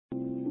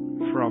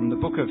from the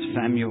book of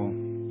Samuel.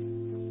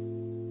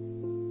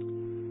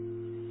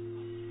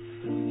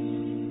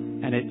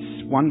 And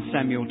it's 1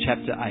 Samuel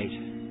chapter 8.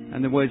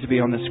 And the words will be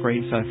on the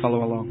screen, so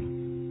follow along.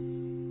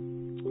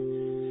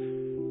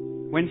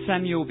 When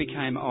Samuel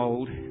became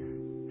old,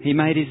 he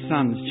made his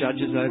sons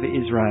judges over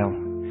Israel.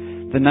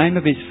 The name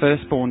of his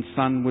firstborn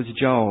son was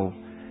Joel,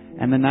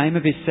 and the name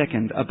of his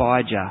second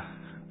Abijah,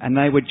 and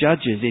they were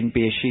judges in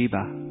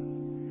Beersheba.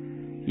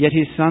 Yet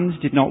his sons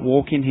did not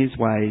walk in his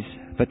ways,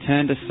 but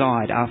turned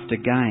aside after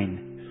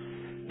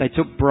gain. They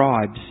took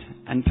bribes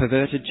and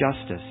perverted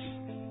justice.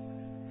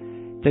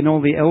 Then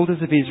all the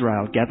elders of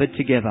Israel gathered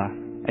together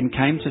and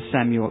came to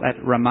Samuel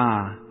at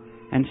Ramah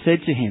and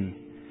said to him,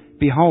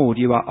 "Behold,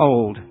 you are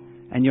old,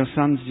 and your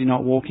sons do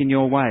not walk in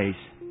your ways.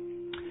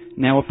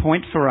 Now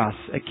appoint for us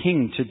a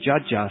king to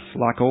judge us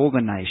like all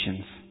the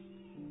nations."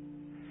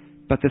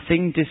 But the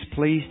thing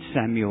displeased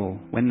Samuel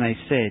when they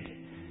said,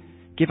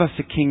 "Give us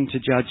a king to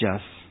judge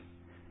us."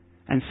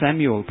 And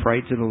Samuel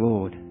prayed to the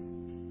Lord.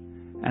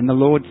 And the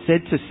Lord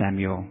said to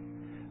Samuel,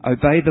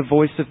 "Obey the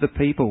voice of the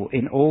people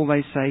in all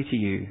they say to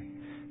you,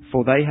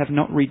 for they have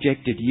not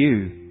rejected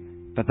you,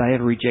 but they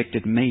have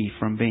rejected me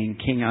from being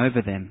king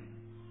over them.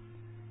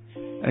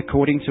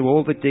 According to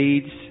all the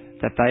deeds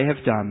that they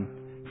have done,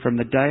 from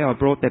the day I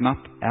brought them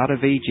up out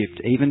of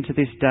Egypt, even to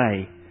this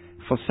day,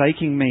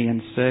 forsaking me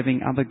and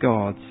serving other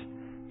gods,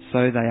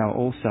 so they are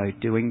also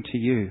doing to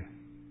you.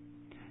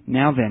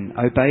 Now then,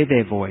 obey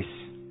their voice.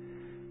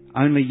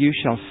 Only you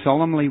shall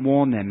solemnly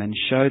warn them and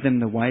show them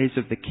the ways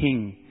of the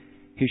king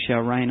who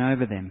shall reign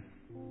over them."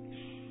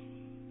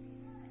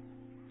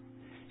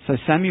 So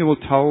Samuel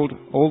told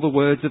all the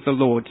words of the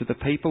Lord to the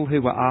people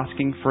who were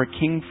asking for a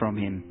king from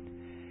him.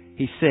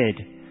 He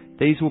said,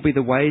 "These will be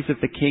the ways of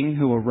the king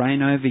who will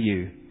reign over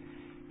you.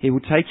 He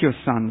will take your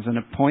sons and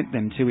appoint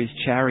them to his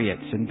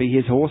chariots and be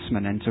his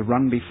horsemen and to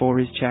run before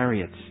his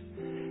chariots.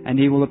 And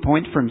he will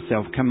appoint for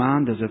himself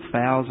commanders of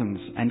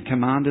thousands and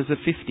commanders of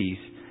 50s,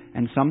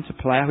 and some to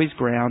plough his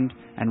ground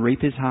and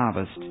reap his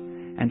harvest,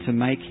 and to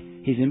make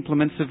his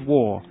implements of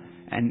war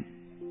and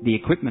the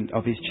equipment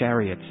of his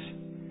chariots.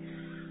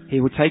 He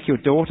will take your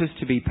daughters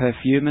to be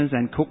perfumers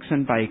and cooks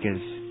and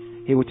bakers.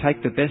 He will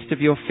take the best of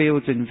your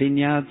fields and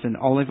vineyards and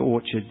olive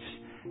orchards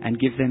and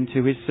give them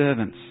to his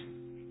servants.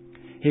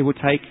 He will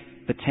take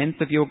the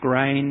tenth of your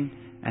grain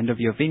and of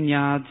your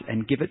vineyards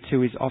and give it to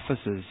his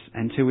officers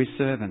and to his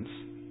servants.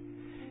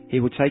 He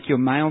will take your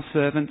male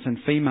servants and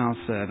female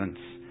servants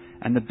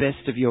and the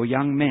best of your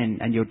young men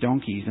and your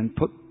donkeys and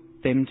put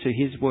them to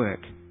his work.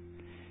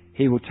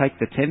 He will take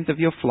the tenth of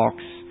your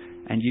flocks,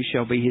 and you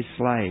shall be his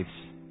slaves.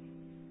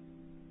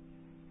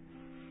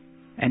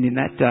 And in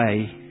that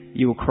day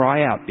you will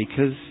cry out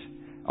because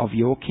of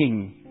your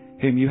king,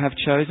 whom you have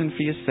chosen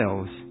for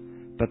yourselves,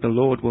 but the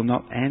Lord will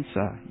not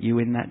answer you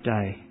in that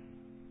day."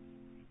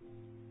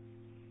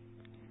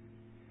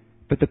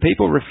 But the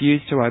people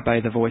refused to obey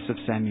the voice of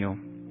Samuel,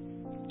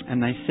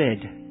 and they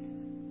said,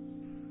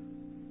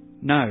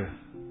 "No."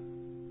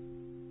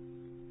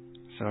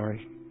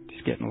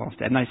 Just getting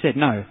lost. And they said,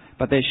 "No,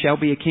 but there shall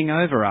be a king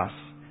over us,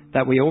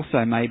 that we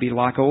also may be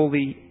like all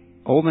the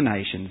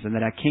nations, and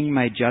that our king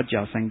may judge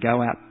us and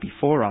go out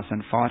before us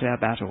and fight our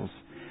battles."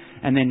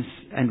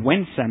 And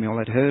when Samuel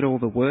had heard all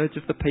the words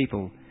of the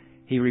people,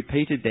 he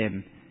repeated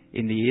them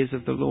in the ears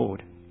of the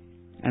Lord.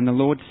 And the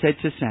Lord said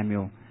to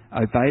Samuel,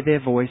 "Obey their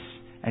voice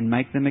and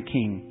make them a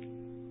king."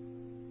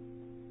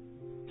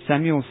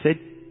 Samuel said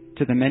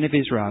to the men of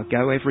Israel,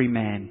 "Go every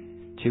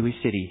man to his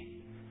city."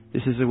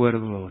 This is the word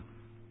of the Lord.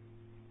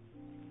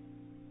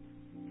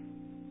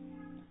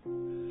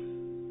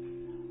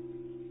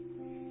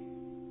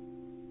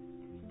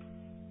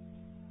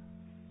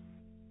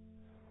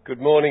 Good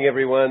morning,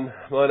 everyone.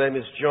 My name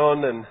is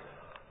John, and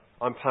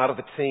I'm part of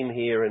the team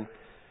here, and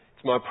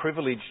it's my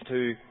privilege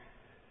to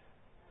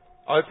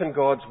open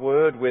God's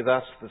Word with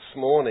us this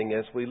morning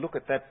as we look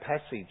at that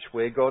passage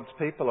where God's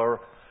people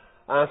are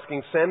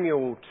asking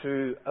Samuel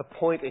to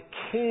appoint a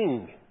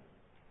king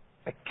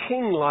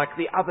like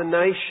the other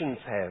nations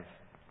have,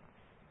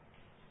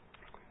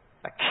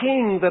 a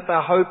king that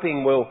they're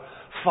hoping will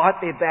fight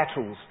their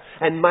battles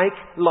and make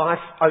life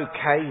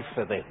okay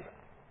for them.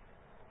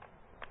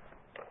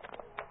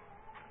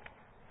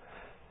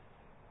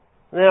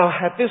 Now,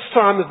 at this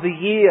time of the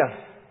year,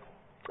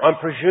 I'm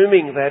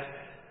presuming that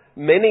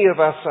many of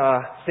us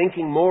are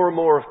thinking more and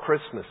more of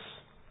Christmas.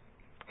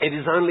 It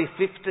is only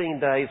 15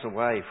 days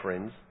away,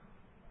 friends.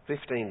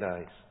 15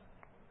 days.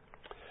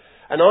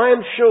 And I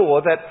am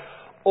sure that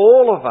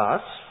all of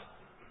us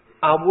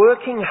are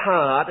working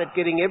hard at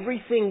getting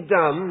everything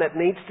done that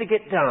needs to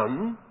get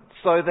done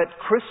so that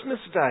Christmas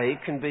Day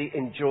can be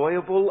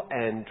enjoyable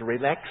and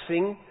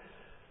relaxing,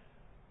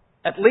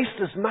 at least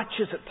as much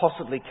as it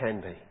possibly can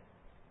be.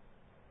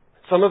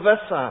 Some of us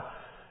are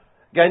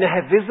going to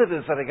have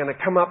visitors that are going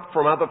to come up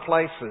from other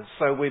places,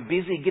 so we're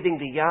busy getting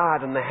the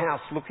yard and the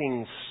house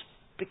looking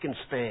spick and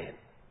span.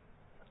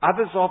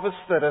 Others of us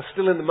that are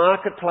still in the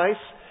marketplace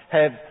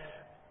have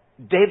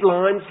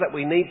deadlines that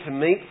we need to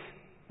meet.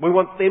 We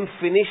want them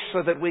finished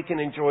so that we can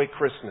enjoy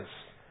Christmas.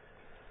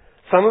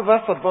 Some of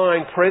us are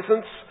buying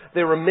presents.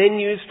 There are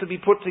menus to be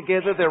put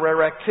together. There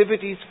are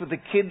activities for the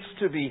kids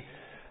to be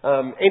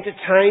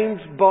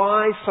entertained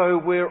by.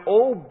 So we're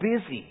all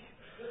busy.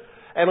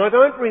 And I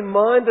don't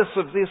remind us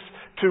of this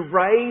to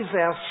raise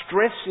our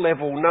stress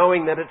level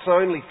knowing that it's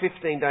only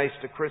 15 days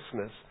to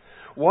Christmas.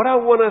 What I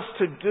want us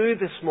to do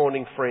this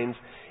morning, friends,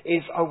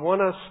 is I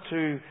want us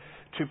to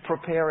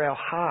prepare our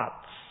hearts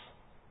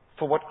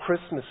for what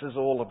Christmas is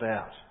all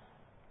about.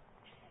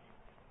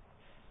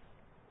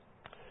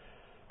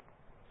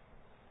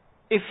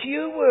 If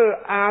you were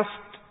asked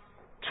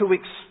to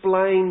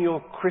explain your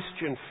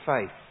Christian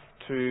faith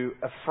to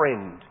a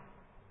friend,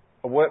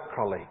 a work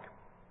colleague,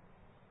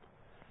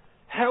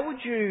 how would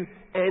you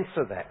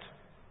answer that?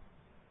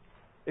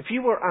 If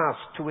you were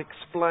asked to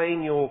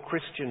explain your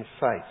Christian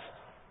faith,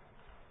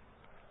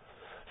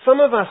 some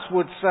of us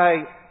would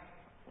say,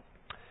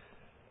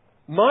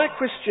 my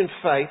Christian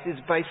faith is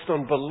based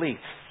on belief,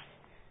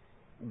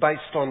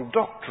 based on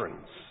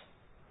doctrines.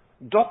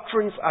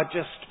 Doctrines are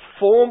just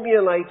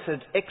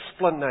formulated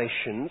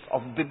explanations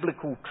of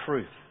biblical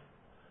truth.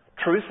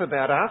 Truth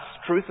about us,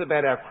 truth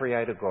about our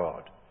Creator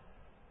God.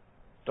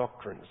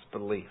 Doctrines,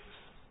 beliefs.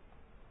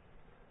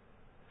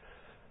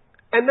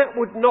 And that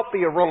would not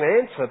be a wrong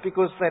answer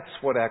because that's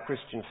what our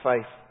Christian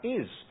faith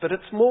is. But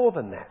it's more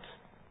than that.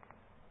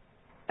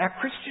 Our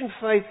Christian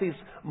faith is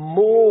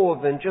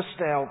more than just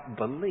our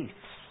beliefs.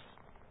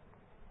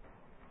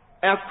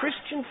 Our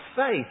Christian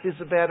faith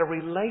is about a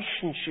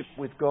relationship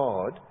with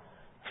God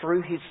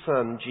through His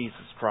Son, Jesus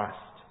Christ.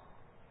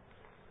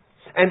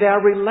 And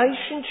our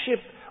relationship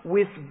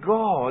with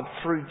God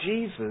through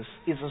Jesus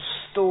is a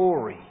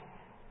story.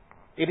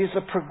 It is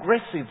a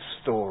progressive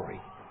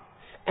story.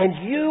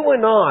 And you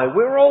and I,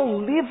 we're all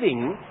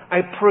living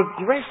a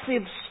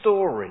progressive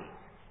story.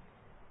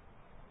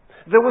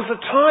 There was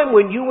a time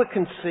when you were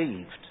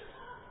conceived.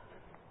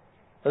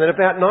 And then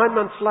about 9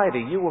 months later,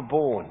 you were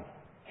born.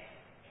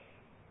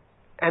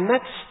 And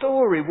that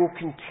story will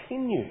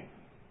continue.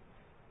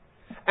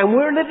 And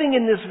we're living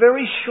in this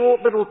very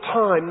short little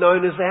time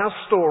known as our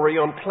story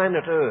on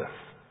planet Earth.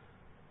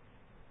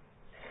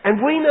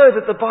 And we know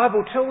that the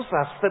Bible tells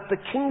us that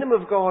the kingdom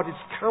of God is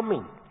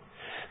coming.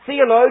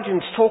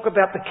 Theologians talk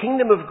about the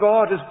kingdom of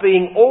God as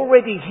being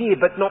already here,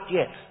 but not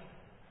yet.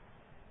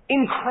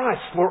 In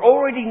Christ, we're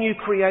already new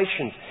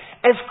creations.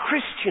 As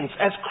Christians,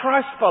 as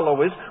Christ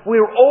followers,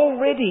 we're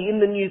already in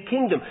the new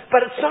kingdom.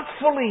 But it's not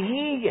fully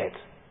here yet.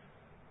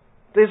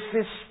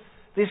 There's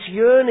this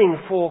yearning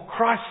for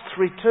Christ's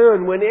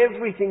return when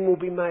everything will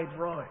be made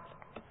right.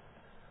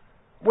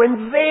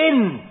 When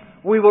then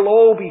we will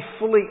all be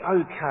fully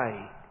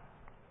okay.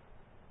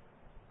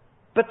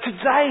 But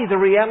today the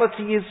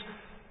reality is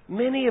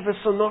many of us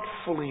are not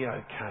fully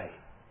okay.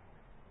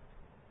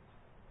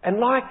 And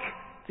like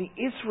the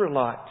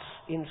Israelites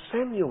in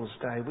Samuel's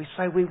day, we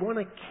say we want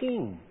a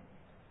king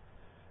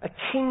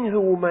who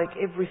will make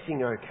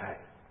everything okay.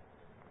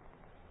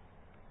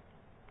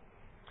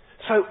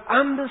 So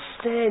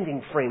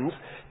understanding, friends,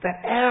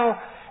 that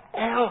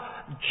our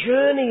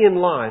journey in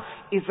life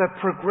is a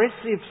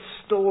progressive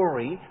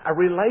story, a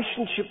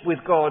relationship with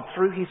God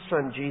through His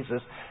Son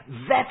Jesus,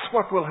 that's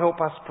what will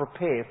help us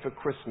prepare for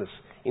Christmas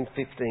in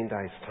 15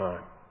 days'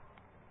 time.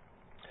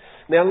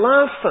 Now,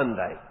 last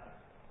Sunday,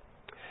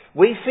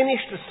 we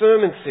finished a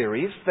sermon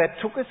series that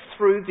took us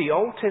through the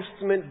Old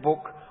Testament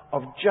book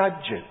of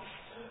Judges.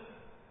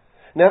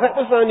 Now, that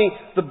was only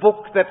the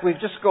book that we've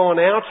just gone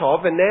out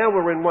of, and now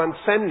we're in 1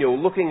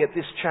 Samuel looking at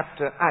this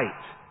chapter 8,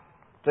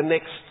 the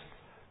next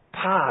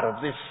part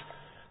of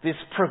this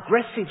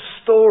progressive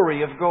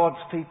story of God's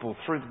people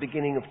through the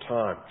beginning of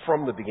time,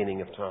 from the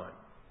beginning of time.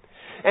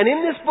 And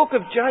in this book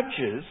of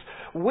Judges,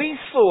 we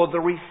saw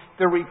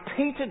the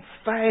repeated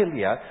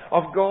failure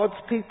of God's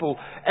people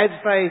as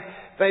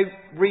they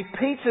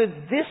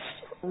repeated this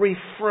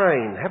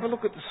refrain. Have a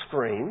look at the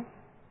screen,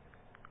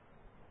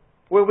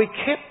 where we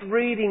kept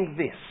reading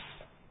this.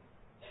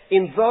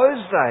 In those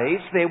days,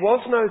 there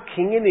was no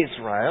king in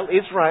Israel.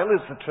 Israel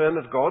is the term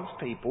of God's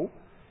people.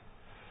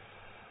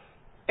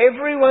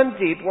 Everyone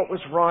did what was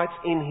right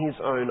in his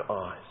own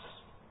eyes.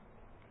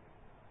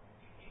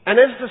 And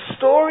as the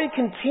story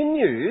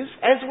continues,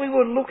 as we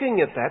were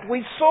looking at that,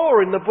 we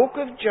saw in the book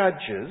of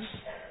Judges,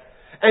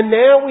 and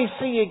now we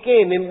see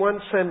again in 1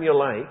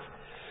 Samuel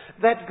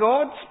 8, that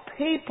God's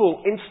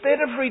people, instead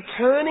of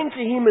returning to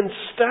Him and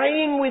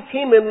staying with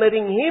Him and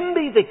letting Him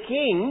be the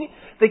king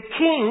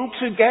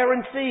to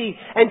guarantee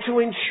and to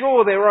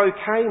ensure their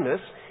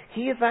okayness,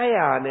 here they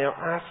are now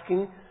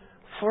asking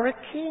for a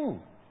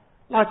king,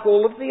 like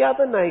all of the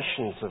other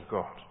nations of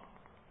God.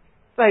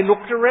 They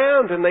looked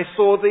around and they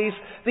saw these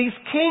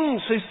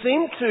kings who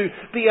seemed to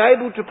be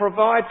able to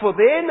provide for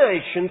their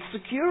nation's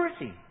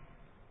security.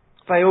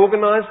 They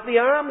organised the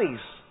armies.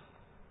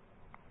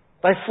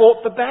 They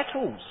fought the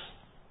battles.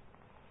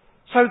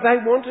 So they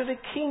wanted a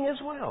king as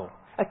well.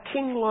 A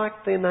king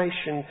like their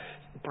nation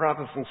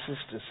brothers and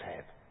sisters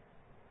had.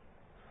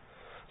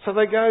 So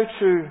they go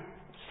to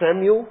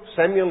Samuel.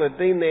 Samuel had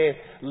been their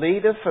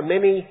leader for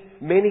many,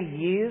 many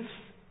years.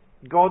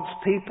 God's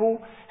people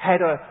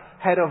had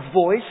a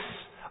voice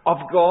of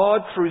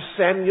God through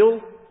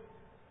Samuel,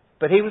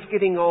 but he was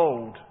getting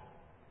old.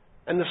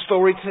 And the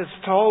story is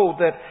told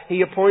that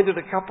he appointed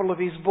a couple of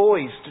his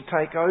boys to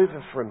take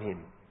over from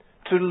him,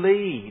 to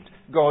lead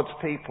God's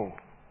people.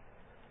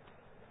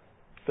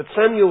 But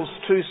Samuel's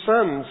two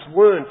sons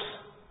weren't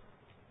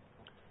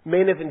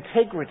men of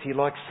integrity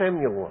like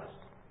Samuel was.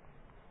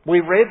 We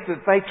read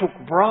that they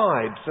took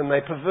bribes and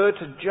they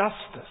perverted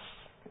justice,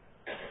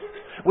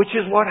 which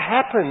is what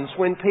happens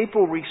when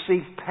people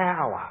receive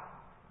power.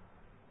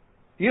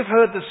 You've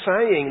heard the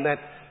saying that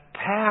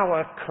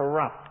power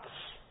corrupts.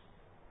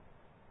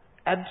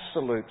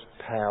 Absolute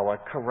power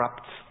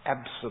corrupts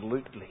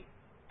absolutely.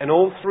 And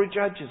all through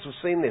Judges we've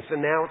seen this,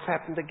 and now it's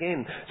happened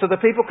again. So the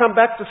people come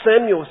back to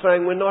Samuel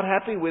saying, we're not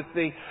happy with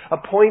the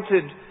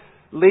appointed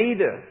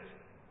leader,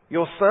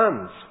 your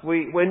sons.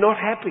 We're not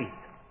happy.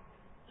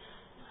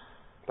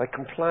 They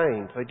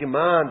complained, they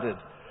demanded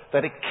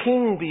that a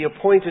king be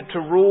appointed to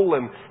rule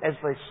them as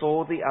they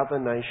saw the other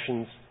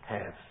nations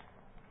have.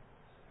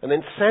 And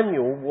then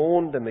Samuel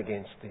warned them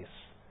against this.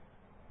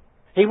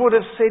 He would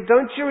have said,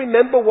 don't you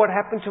remember what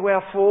happened to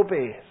our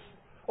forebears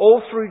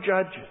all through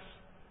Judges?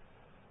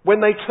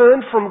 When they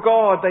turned from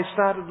God, they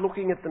started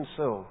looking at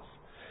themselves.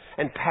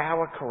 And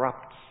power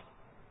corrupts.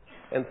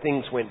 And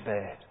things went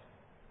bad.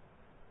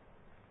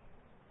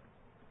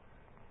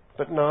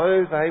 But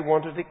no, they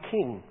wanted a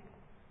king.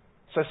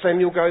 So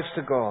Samuel goes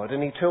to God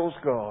and he tells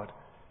God.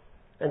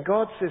 And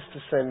God says to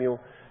Samuel,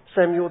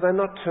 Samuel, they're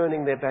not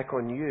turning their back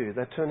on you.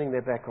 They're turning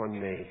their back on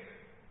me.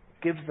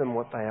 Give them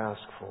what they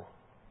ask for.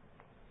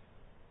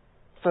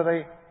 So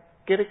they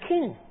get a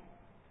king.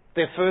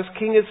 Their first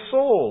king is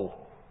Saul.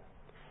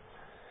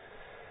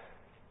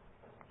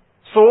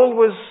 Saul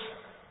was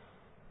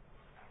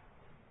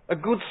a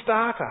good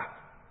starter.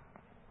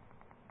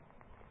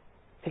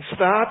 He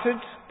started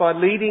by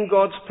leading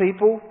God's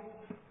people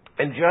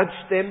and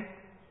judged them.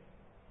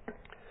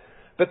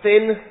 But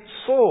then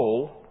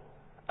Saul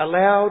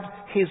allowed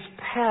his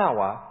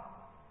power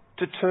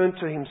to turn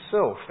to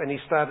himself, and he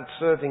started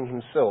serving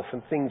himself,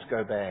 and things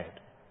go bad.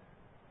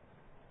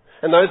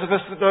 And those of us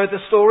that know the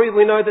story,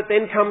 we know that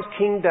then comes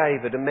King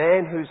David, a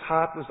man whose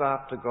heart was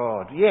after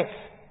God. Yes,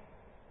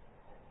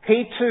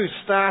 he too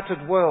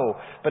started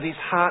well, but his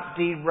heart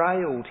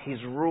derailed his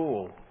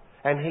rule,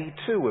 and he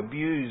too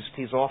abused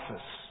his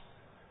office.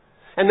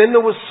 And then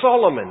there was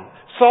Solomon.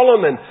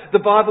 Solomon, the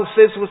Bible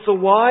says, was the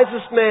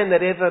wisest man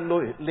that ever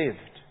lived.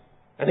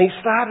 And he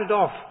started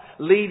off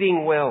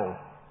leading well,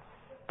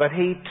 but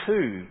he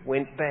too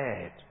went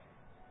bad.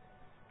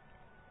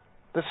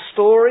 The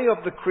story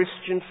of the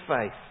Christian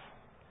faith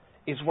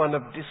is one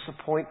of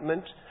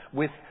disappointment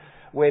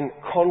when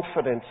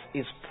confidence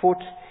is put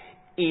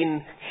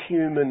in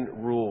human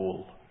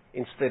rule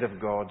instead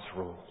of God's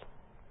rule.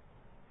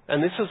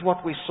 And this is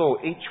what we saw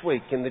each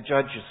week in the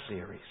Judges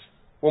series.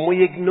 When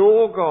we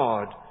ignore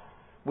God,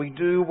 we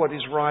do what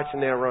is right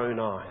in our own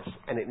eyes,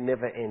 and it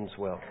never ends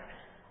well.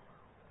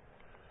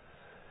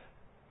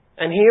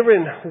 And here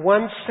in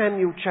 1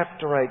 Samuel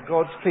chapter 8,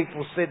 God's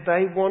people said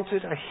they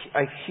wanted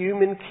a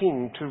human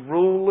king to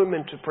rule them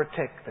and to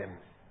protect them.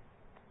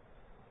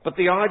 But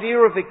the idea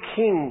of a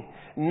king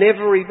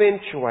never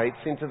eventuates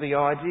into the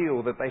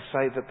ideal that they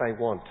say that they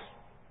want.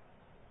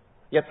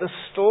 Yet the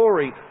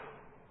story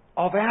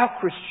of our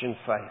Christian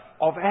faith,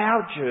 of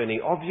our journey,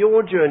 of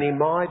your journey,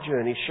 my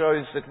journey,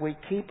 shows that we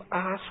keep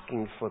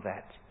asking for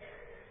that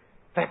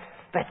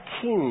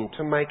king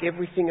to make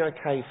everything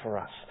okay for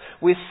us.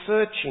 We're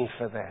searching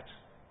for that.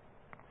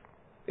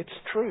 It's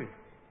true.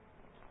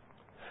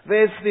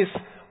 There's this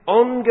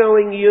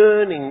ongoing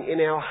yearning in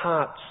our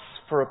hearts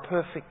for a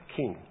perfect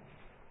king.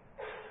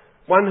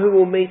 One who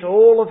will meet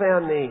all of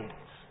our needs.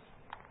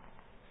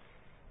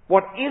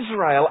 What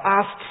Israel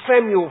asked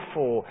Samuel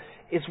for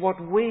is what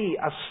we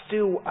are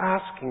still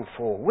asking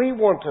for. We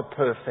want a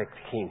perfect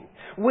king.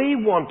 We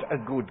want a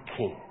good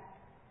king.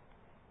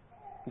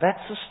 That's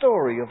the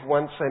story of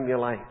 1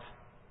 Samuel 8.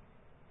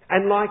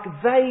 And like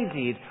they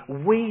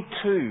did, we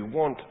too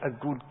want a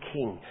good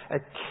king. A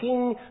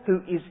king who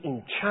is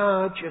in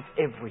charge of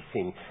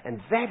everything. And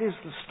that is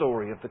the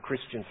story of the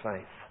Christian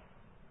faith.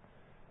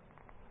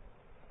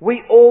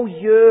 We all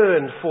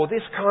yearn for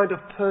this kind of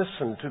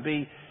person to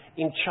be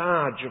in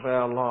charge of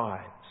our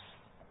lives.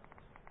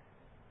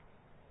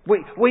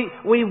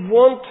 We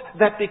want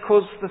that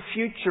because the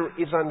future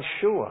is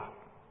unsure.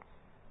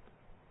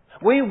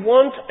 We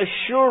want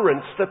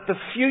assurance that the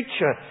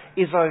future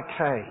is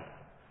okay.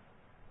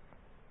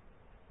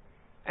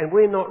 And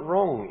we're not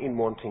wrong in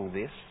wanting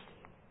this.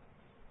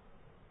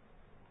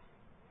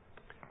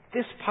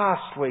 This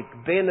past week,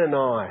 Ben and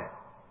I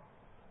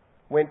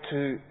went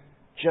to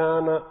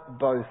Jana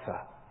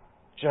Botha.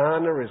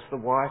 Jana is the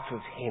wife of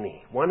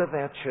Henny, one of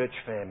our church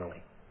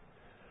family.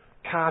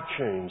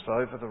 Cartoons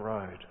over the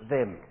road,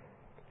 them.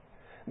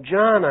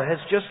 Jana has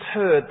just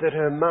heard that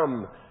her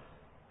mum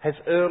has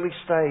early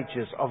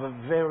stages of a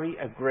very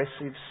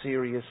aggressive,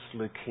 serious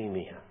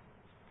leukemia.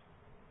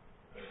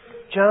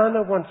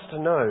 Jana wants to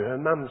know her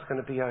mum's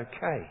going to be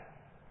okay.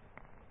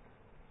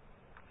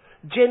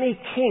 Jenny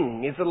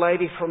King is a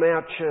lady from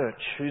our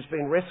church who's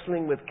been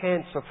wrestling with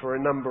cancer for a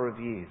number of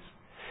years.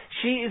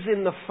 She is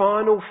in the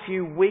final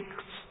few weeks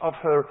of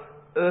her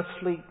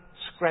earthly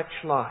scratch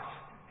life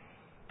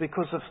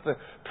because of the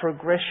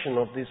progression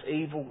of this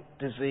evil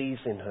disease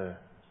in her.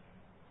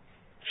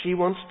 She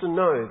wants to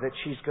know that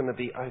she's going to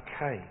be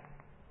okay.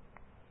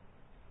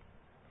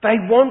 They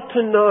want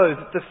to know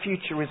that the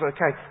future is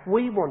okay.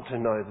 We want to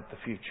know that the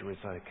future is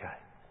okay.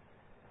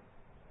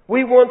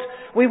 We want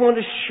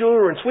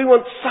assurance. We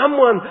want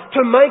someone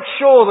to make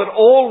sure that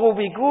all will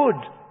be good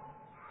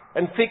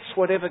and fix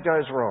whatever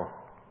goes wrong.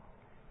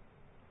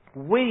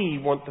 We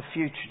want the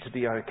future to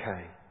be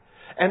okay.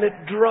 And it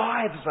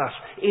drives us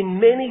in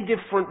many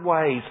different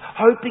ways,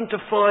 hoping to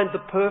find the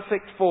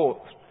perfect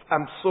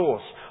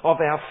source of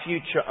our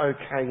future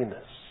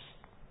okayness.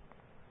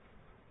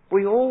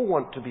 We all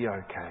want to be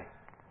okay.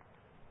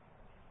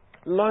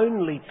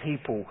 Lonely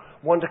people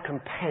want a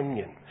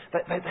companion.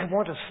 They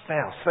want a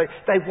spouse.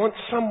 They want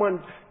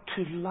someone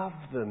to love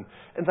them.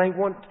 And they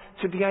want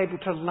to be able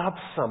to love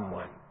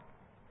someone.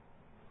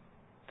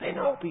 Then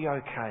I'll be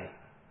okay.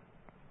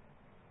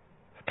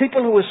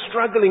 People who are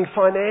struggling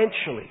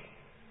financially.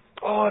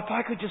 Oh, if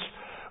I could just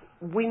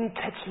win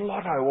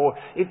Lotto, or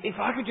if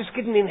I could just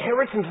get an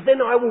inheritance,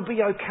 then I will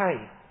be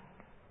okay.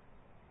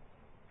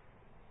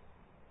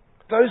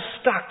 Those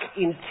stuck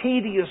in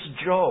tedious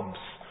jobs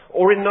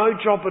or in no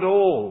job at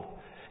all.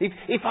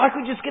 If I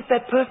could just get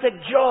that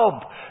perfect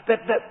job that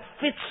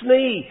fits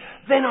me,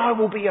 then I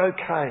will be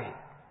okay.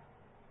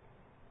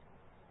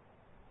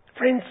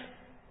 Friends,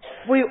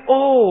 we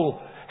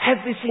all have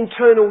this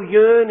internal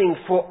yearning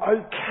for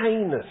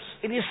okayness.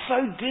 It is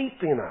so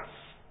deep in us.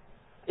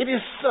 It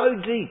is so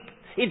deep.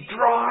 It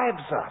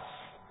drives us.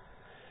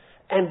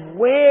 And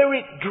where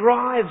it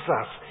drives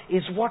us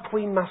is what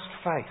we must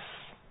face.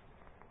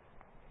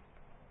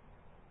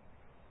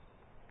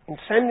 In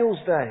Samuel's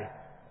day,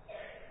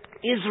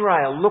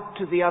 Israel looked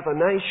to the other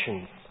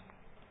nations,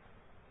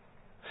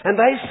 and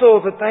they saw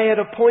that they had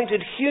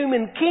appointed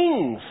human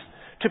kings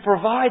to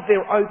provide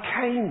their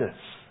okayness.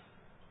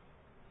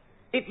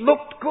 It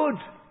looked good.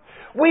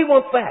 We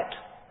want that.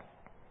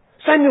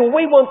 Samuel,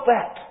 we want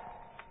that.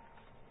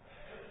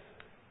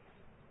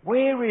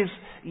 Where is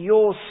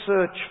your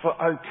search for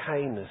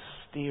okayness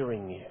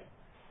steering you?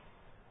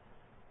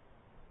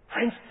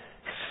 Friends,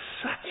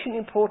 it's such an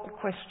important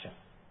question.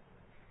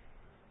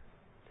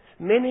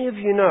 Many of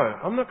you know,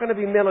 I'm not going to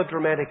be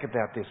melodramatic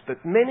about this,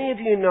 but many of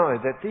you know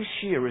that this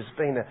year has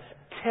been a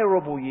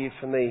terrible year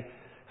for me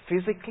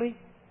physically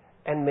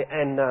and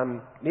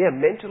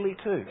mentally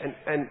too,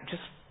 and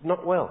just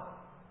not well.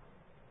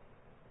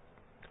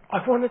 I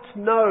wanted to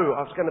know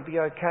I was going to be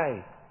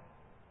okay.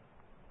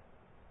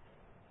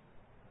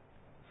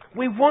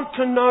 We want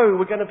to know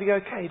we're going to be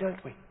okay,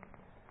 don't we?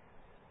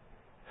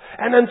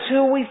 And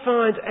until we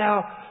find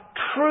our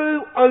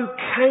true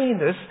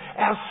okayness,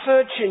 our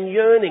search and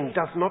yearning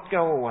does not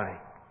go away.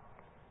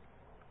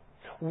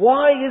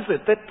 Why is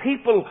it that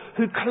people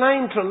who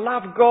claim to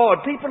love God,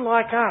 people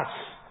like us,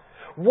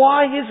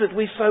 why is it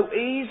we so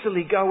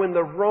easily go in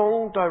the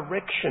wrong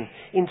direction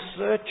in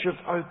search of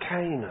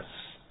okayness?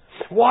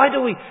 Why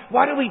do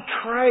we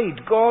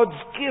trade God's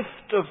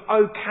gift of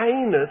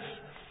okayness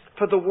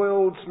for the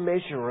world's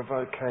measure of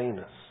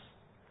okayness?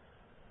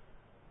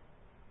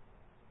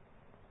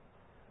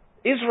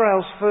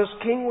 Israel's first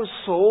king was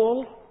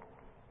Saul.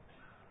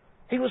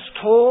 He was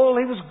tall,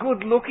 he was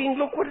good looking.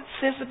 Look what it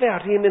says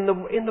about him in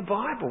the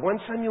Bible, 1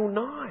 Samuel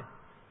 9.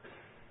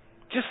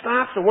 Just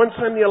after 1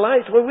 Samuel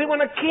 8, well, we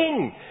want a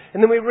king.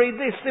 And then we read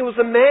this, there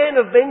was a man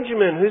of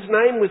Benjamin whose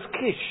name was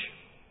Kish.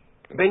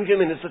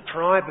 Benjamin is a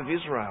tribe of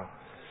Israel.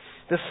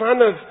 The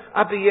son of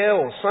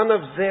Abiel, son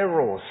of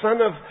Zeror, son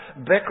of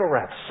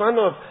Bechorath,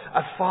 son of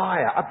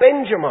Aphiah, a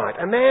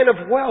Benjamite, a man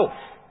of wealth.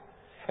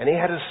 And he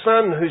had a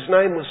son whose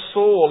name was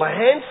Saul, a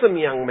handsome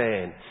young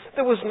man.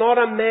 There was not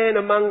a man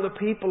among the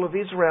people of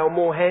Israel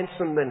more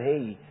handsome than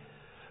he.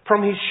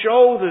 From his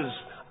shoulders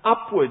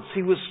upwards,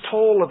 he was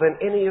taller than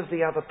any of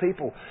the other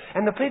people.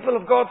 And the people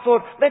of God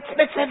thought, let's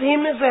have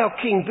him as our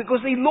king because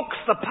he looks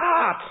the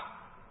part.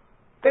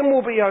 Then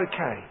we'll be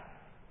okay.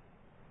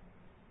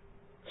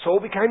 Saul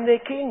became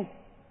their king.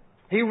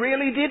 He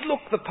really did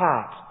look the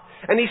part.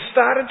 And he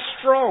started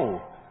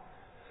strong.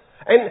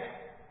 And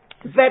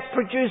that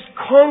produced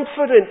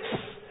confidence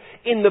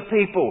in the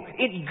people.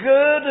 It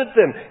girded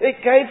them. It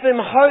gave them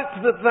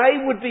hope that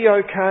they would be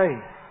okay.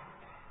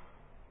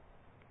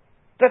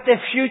 That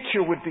their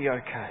future would be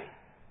okay.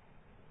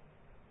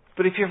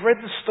 But if you've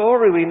read the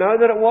story, we know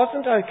that it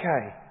wasn't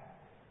okay.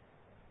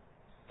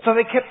 So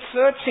they kept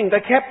searching. They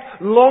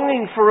kept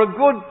longing for a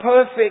good,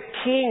 perfect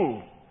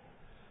king.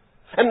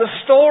 And the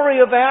story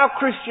of our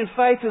Christian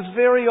faith is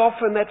very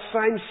often that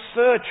same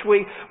search.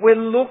 We're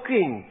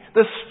looking.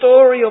 The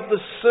story of the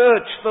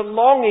search, the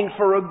longing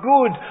for a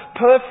good,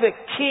 perfect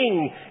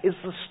king is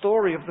the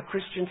story of the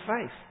Christian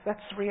faith. That's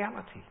the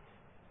reality.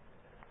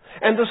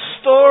 And the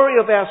story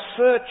of our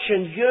search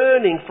and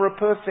yearning for a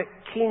perfect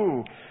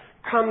king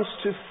comes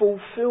to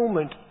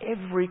fulfillment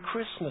every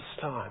Christmas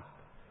time.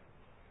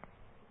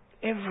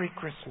 Every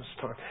Christmas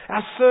time.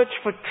 Our search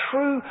for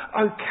true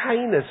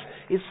okayness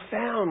is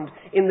found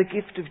in the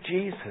gift of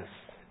Jesus.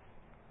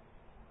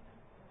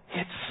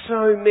 Yet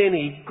so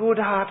many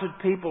good-hearted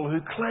people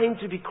who claim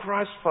to be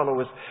Christ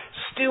followers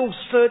still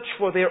search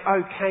for their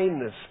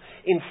okayness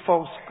in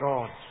false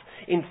gods,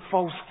 in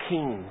false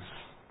kings.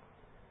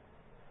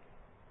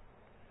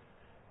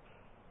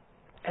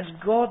 As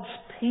God's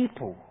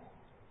people,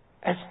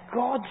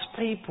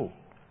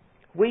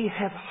 we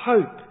have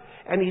hope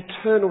and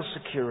eternal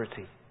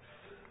security.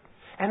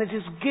 And it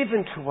is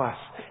given to us.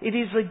 It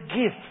is a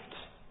gift.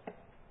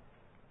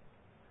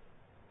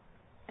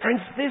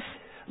 Friends, this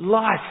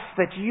life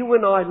that you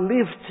and I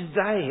live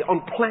today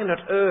on planet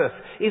Earth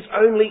is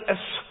only a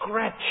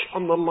scratch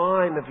on the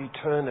line of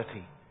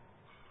eternity.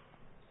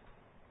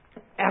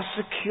 Our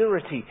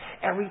security,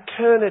 our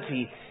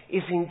eternity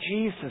is in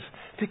Jesus,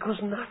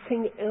 because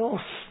nothing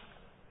else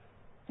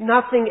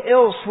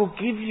will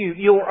give you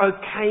your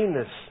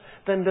okayness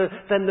than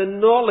the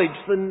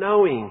knowledge, the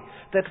knowing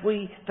that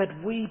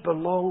we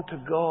belong to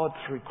God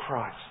through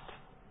Christ.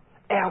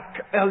 Our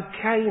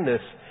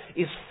okayness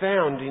is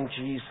found in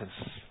Jesus.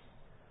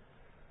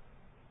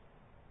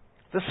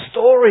 The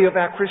story of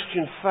our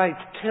Christian faith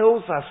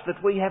tells us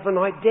that we have an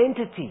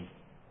identity.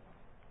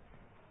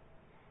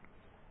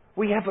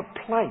 We have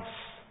a place.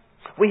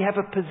 We have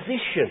a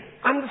position.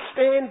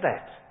 Understand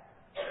that.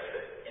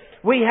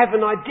 We have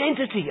an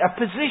identity, a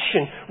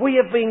position. We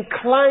have been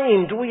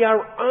claimed. We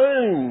are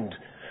owned.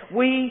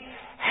 We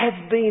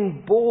have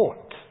been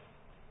bought.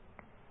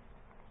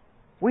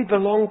 We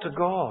belong to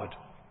God.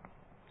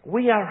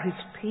 We are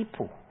His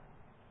people.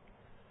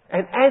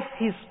 And as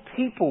His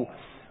people,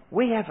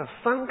 we have a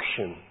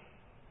function.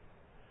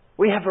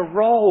 We have a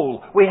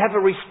role. We have a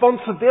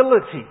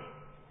responsibility.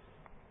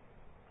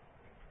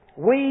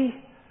 We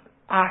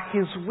are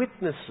His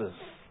witnesses,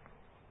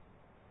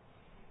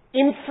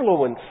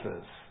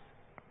 influencers,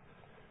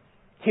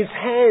 His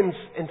hands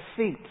and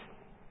feet.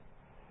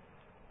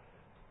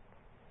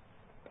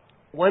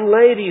 One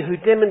lady who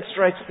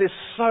demonstrates this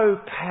so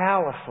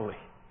powerfully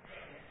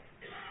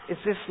is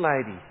this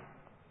lady,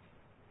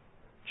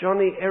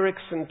 Johnny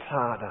Erickson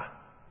Tada.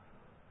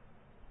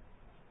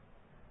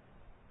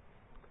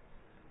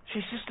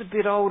 She's just a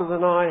bit older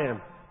than I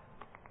am.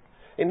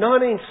 In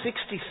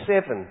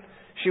 1967,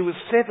 she was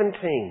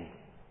 17.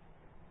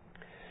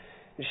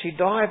 And she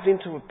dived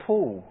into a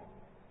pool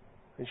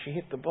and she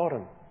hit the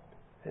bottom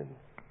and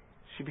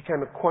she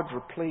became a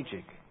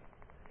quadriplegic.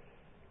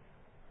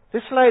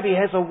 This lady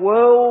has a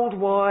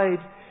worldwide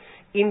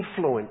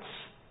influence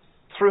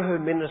through her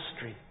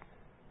ministry.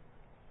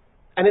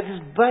 And it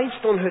is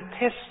based on her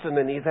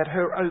testimony that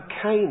her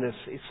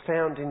okayness is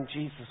found in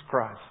Jesus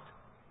Christ.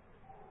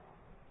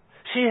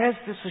 She has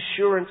this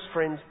assurance,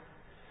 friends,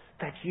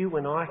 that you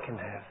and I can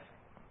have.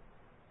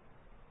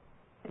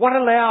 What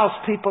allows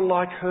people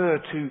like her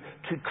to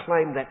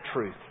claim that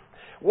truth?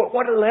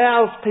 What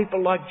allows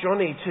people like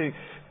Johnny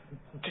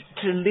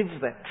to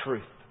live that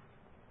truth?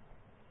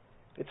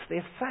 It's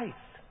their faith.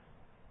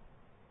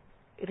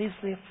 It is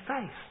their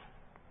faith.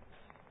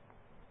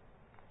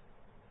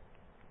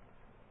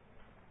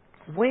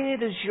 Where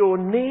does your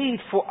need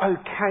for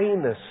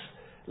okayness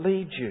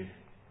lead you?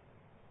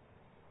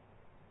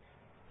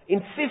 In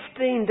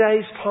 15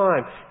 days'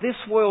 time, this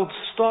world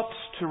stops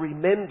to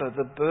remember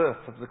the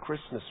birth of the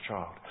Christmas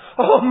child.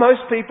 Oh,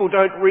 most people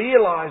don't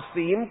realise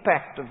the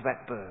impact of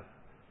that birth.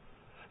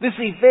 This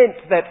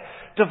event that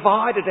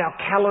divided our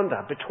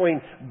calendar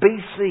between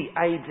BC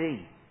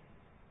AD.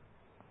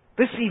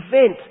 This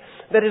event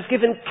that has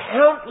given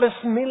countless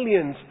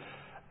millions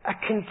a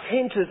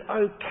contented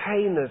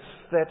okayness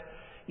that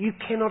you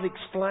cannot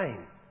explain,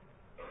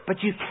 but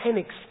you can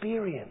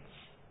experience.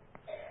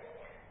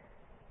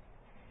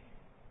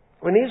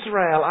 When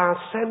Israel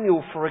asked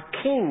Samuel for a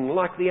king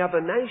like the other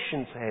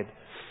nations had,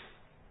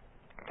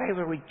 they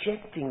were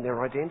rejecting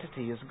their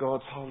identity as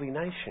God's holy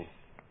nation.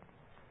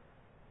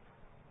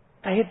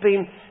 They had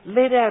been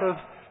led out of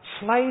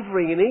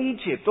slavery in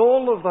Egypt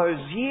all of those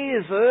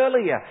years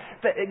earlier.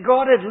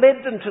 God had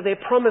led them to their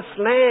promised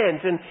land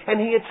and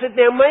He had said,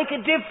 now make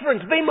a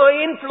difference, be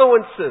my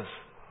influencers.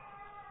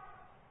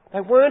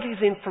 They weren't His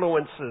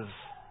influencers.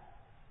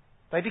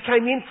 They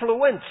became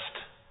influenced.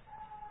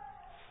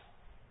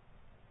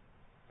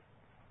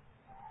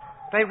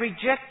 They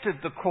rejected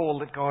the call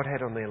that God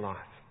had on their life.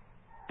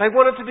 They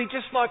wanted to be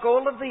just like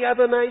all of the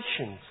other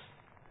nations.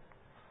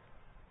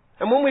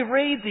 And when we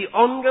read the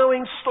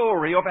ongoing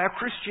story of our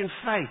Christian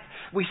faith,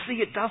 we see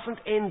it doesn't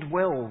end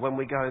well when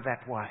we go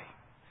that way.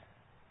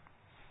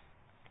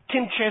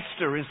 Tim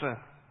Chester is a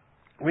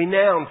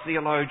renowned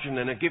theologian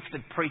and a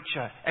gifted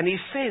preacher, and he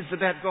says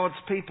about God's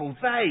people,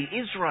 they,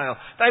 Israel,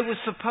 they were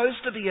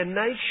supposed to be a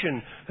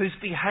nation whose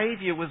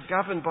behaviour was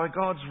governed by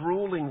God's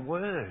ruling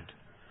word.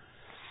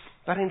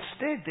 But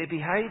instead their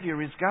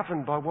behaviour is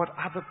governed by what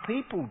other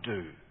people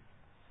do.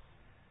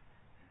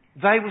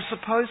 They were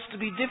supposed to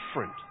be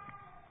different,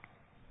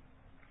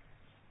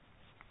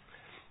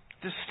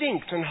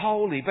 distinct and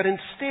holy, but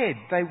instead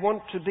they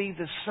want to be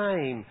the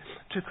same,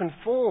 to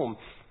conform,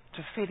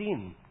 to fit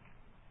in.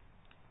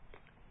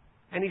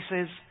 And he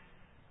says,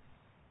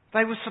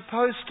 they were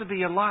supposed to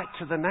be a light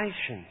to the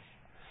nations,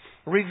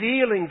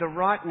 revealing the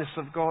rightness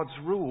of God's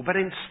rule. But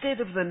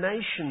instead of the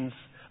nations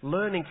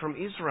learning from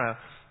Israel,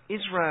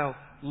 Israel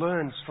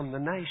learns from the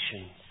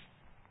nations.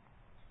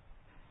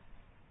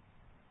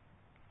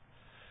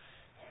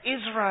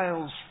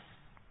 Israel's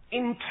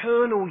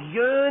internal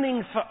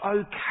yearning for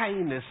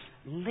okayness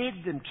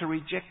led them to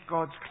reject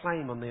God's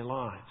claim on their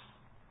lives.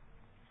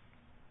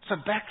 So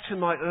back to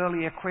my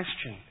earlier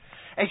question.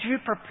 As you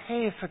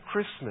prepare for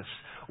Christmas,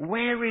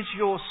 where is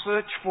your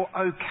search for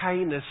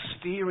okayness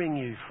steering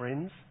you,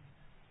 friends?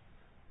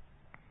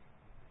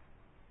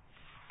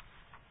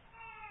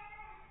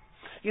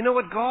 You know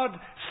what God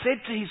said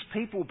to His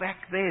people back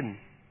then,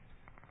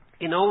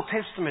 in Old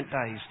Testament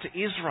days, to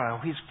Israel,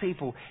 His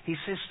people, He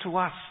says to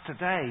us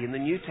today in the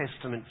New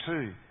Testament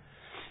too.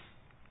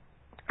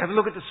 Have a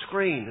look at the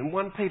screen. In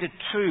 1 Peter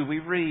 2 we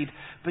read,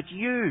 but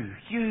you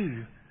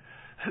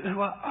who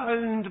are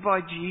owned by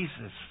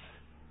Jesus,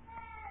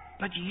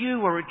 but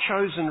you are a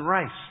chosen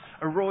race,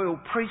 a royal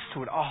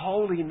priesthood, a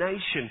holy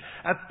nation,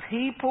 a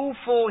people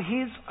for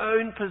His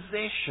own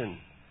possession,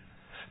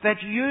 that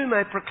you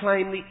may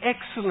proclaim the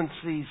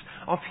excellencies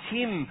of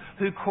Him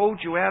who called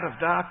you out of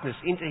darkness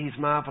into His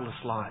marvellous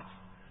light.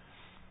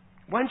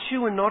 Once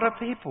you were not a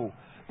people,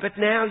 but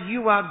now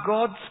you are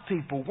God's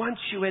people. Once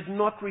you had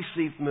not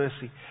received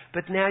mercy,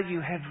 but now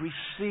you have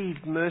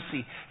received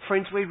mercy.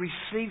 Friends, we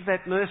receive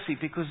that mercy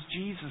because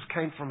Jesus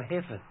came from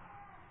heaven,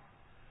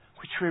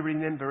 which we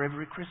remember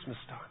every Christmas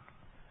time.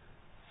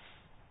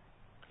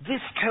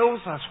 This tells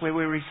us where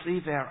we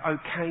receive our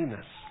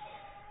okayness.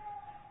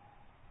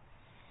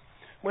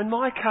 When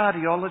my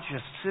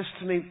cardiologist says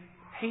to me,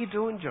 how you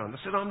doing, John? I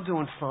said, I'm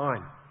doing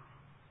fine.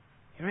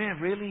 Yeah,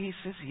 really? He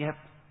says, yep.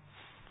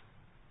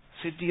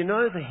 I said, do you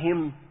know the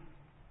hymn,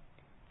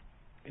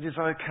 It Is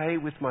Okay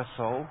With My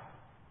Soul?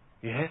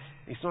 Yes.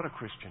 He's not a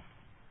Christian.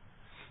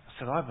 I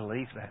said, I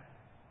believe that.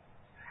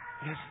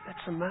 Yes,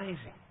 that's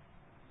amazing.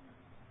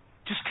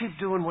 Just keep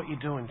doing what you're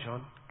doing,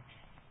 John.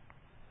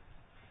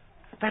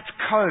 That's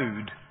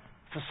code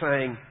for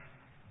saying,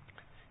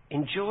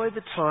 enjoy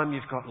the time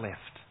you've got left.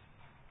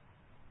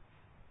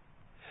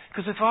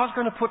 Because if I was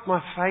going to put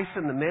my faith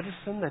in the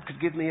medicine that could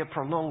give me a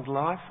prolonged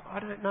life, I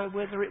don't know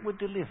whether it would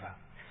deliver.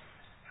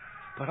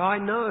 But I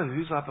know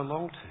whose I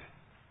belong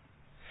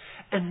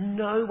to. And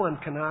no one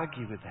can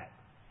argue with that.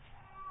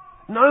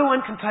 No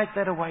one can take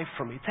that away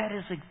from me. That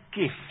is a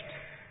gift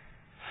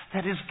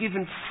that is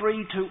given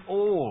free to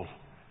all,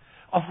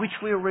 of which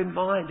we are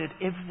reminded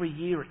every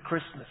year at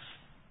Christmas.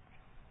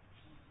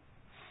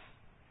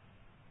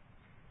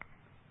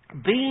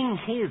 Being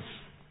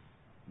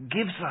His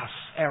gives us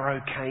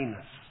our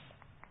okayness.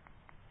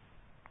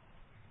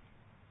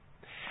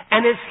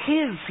 And as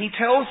His, He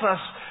tells us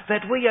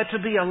that we are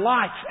to be a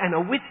light and a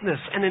witness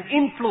and an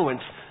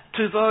influence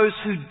to those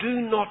who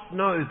do not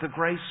know the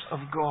grace of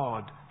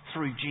God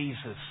through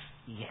Jesus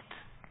yet.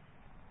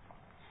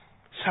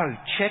 So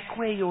check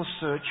where your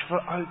search for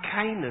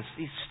okayness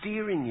is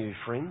steering you,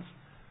 friends.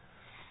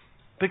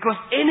 Because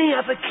any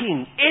other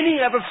king, any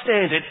other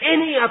standard,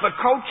 any other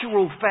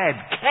cultural fad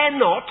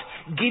cannot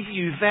give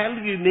you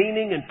value,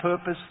 meaning and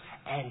purpose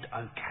and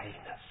okayness.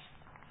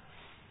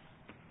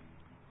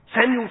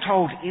 Samuel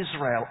told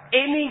Israel,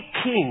 any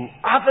king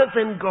other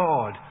than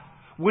God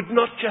would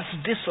not just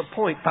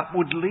disappoint, but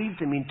would lead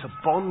them into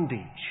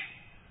bondage.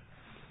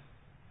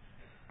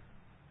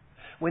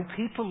 When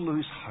people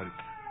lose hope,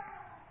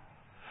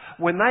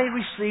 when they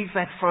receive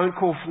that phone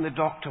call from the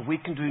doctor, we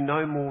can do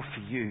no more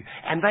for you,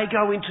 and they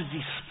go into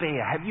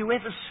despair. Have you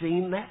ever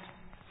seen that?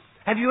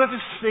 Have you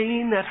ever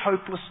seen that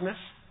hopelessness?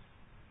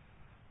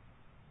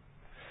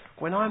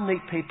 When I meet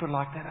people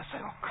like that, I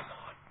say, oh, come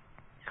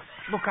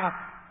on. Look up.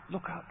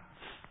 Look up.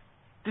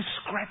 This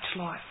scratch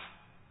life.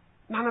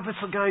 None of us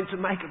are going to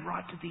make it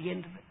right to the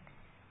end of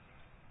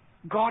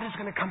it. God is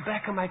going to come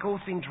back and make all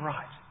things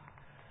right.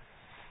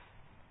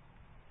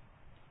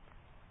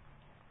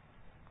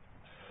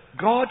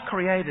 God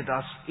created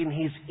us in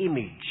His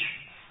image,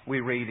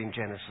 we read in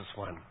Genesis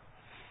 1.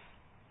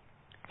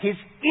 His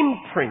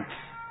imprint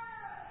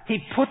He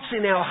puts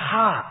in our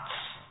hearts.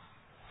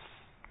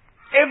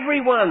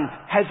 Everyone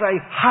has a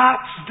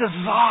heart's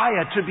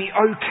desire to be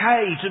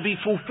okay, to be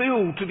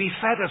fulfilled, to be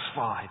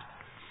satisfied.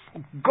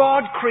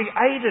 God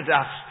created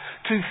us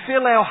to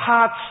fill our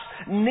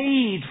heart's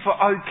need for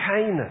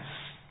okayness.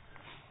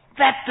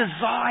 That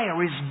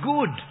desire is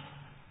good.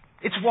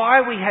 It's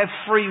why we have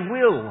free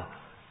will.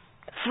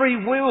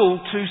 Free will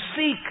to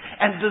seek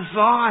and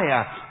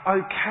desire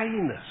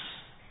okayness.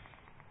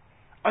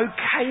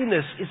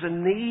 Okayness is a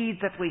need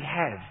that we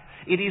have.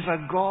 It is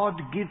a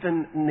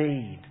God-given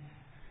need.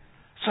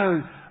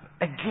 So,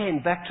 again,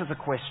 back to the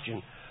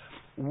question.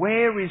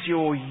 Where is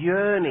your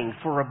yearning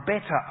for a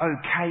better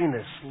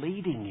okayness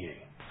leading you?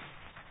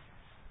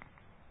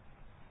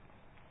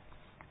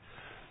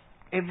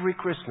 Every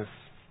Christmas,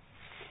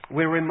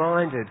 we're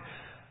reminded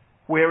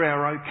where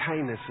our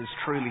okayness is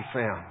truly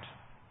found.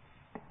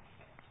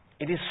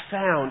 It is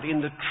found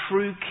in the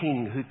true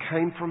King who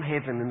came from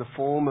heaven in the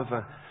form of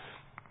a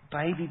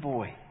baby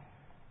boy,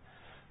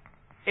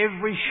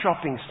 every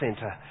shopping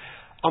centre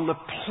on the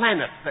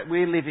planet that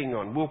we're living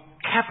on will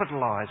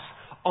capitalise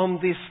on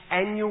this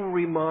annual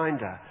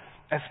reminder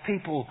as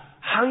people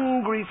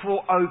hungry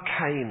for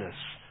okayness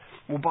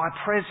will buy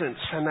presents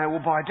and they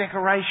will buy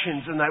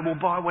decorations and they will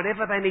buy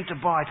whatever they need to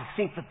buy to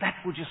think that that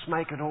will just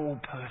make it all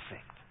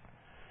perfect.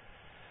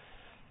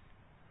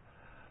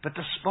 But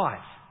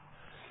despite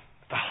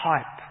the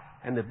hype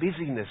and the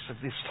busyness of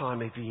this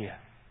time of year,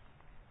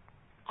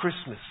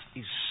 Christmas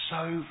is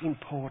so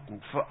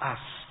important for us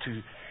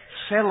to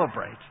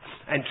celebrate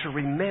and to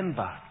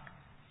remember.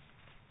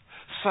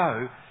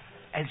 So,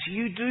 as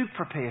you do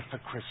prepare for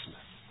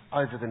Christmas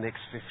over the next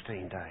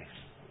 15 days,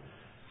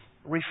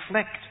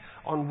 reflect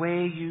on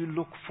where you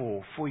look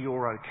for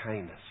your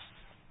okayness.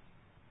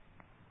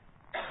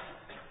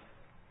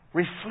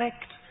 Reflect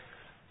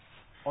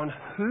on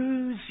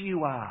whose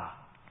you are.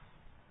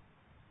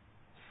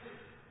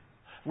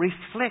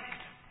 Reflect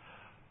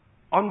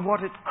on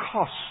what it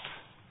cost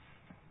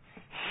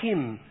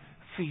Him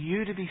for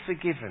you to be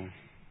forgiven,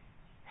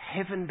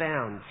 heaven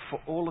bound for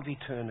all of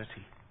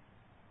eternity.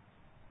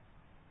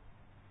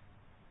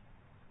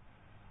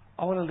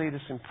 I want to lead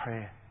us in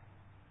prayer.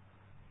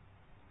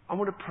 I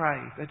want to pray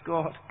that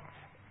God,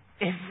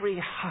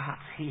 every heart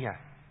here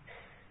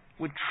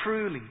would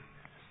truly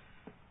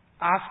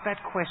ask that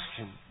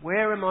question,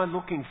 where am I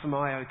looking for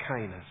my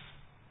okayness?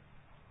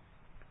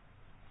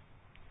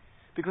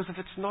 Because if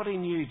it's not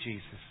in you,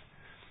 Jesus,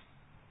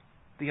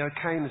 the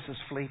okayness is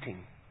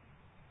fleeting.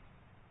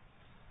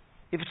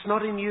 If it's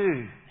not in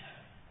you,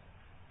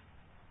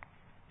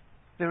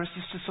 there is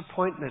just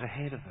disappointment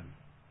ahead of them.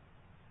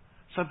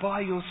 So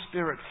by your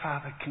Spirit,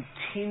 Father,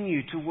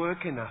 continue to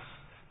work in us,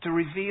 to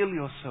reveal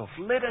yourself.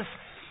 Let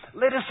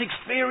us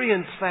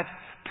experience that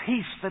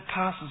peace that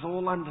passes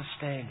all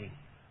understanding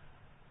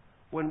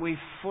when we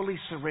fully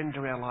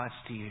surrender our lives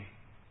to you.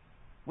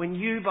 When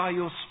you, by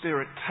your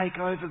Spirit, take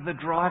over the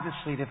driver's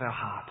seat of our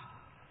heart.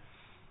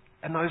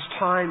 And those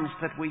times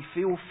that we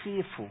feel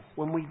fearful,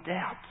 when we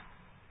doubt,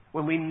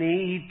 when we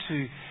need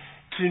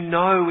to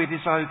know it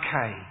is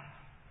okay,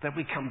 that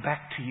we come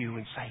back to you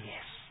and say,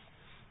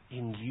 yes,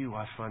 in you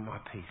I find my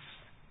peace.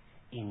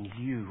 In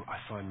you I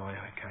find my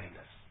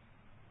okayness.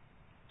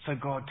 So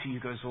God, to you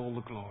goes all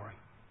the glory.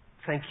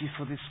 Thank you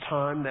for this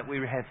time that we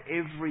have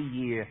every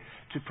year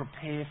to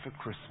prepare for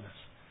Christmas.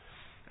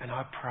 And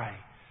I pray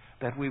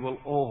that we will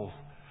all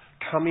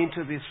come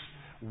into this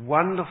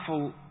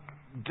wonderful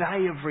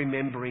day of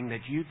remembering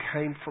that you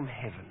came from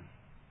heaven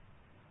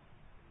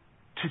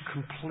to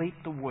complete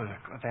the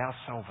work of our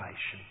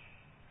salvation.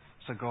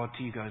 So God,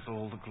 to you goes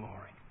all the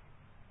glory,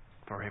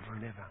 forever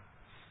and ever.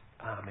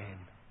 Amen.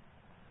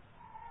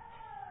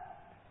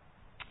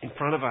 In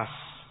front of us,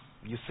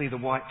 you see the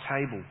white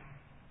table.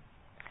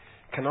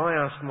 Can I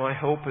ask my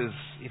helpers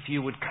if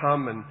you would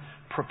come and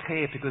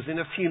prepare? Because in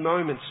a few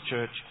moments,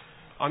 church,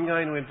 I'm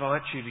going to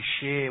invite you to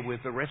share with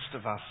the rest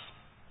of us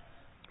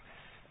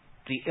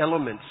the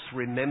elements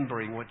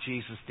remembering what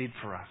Jesus did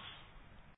for us.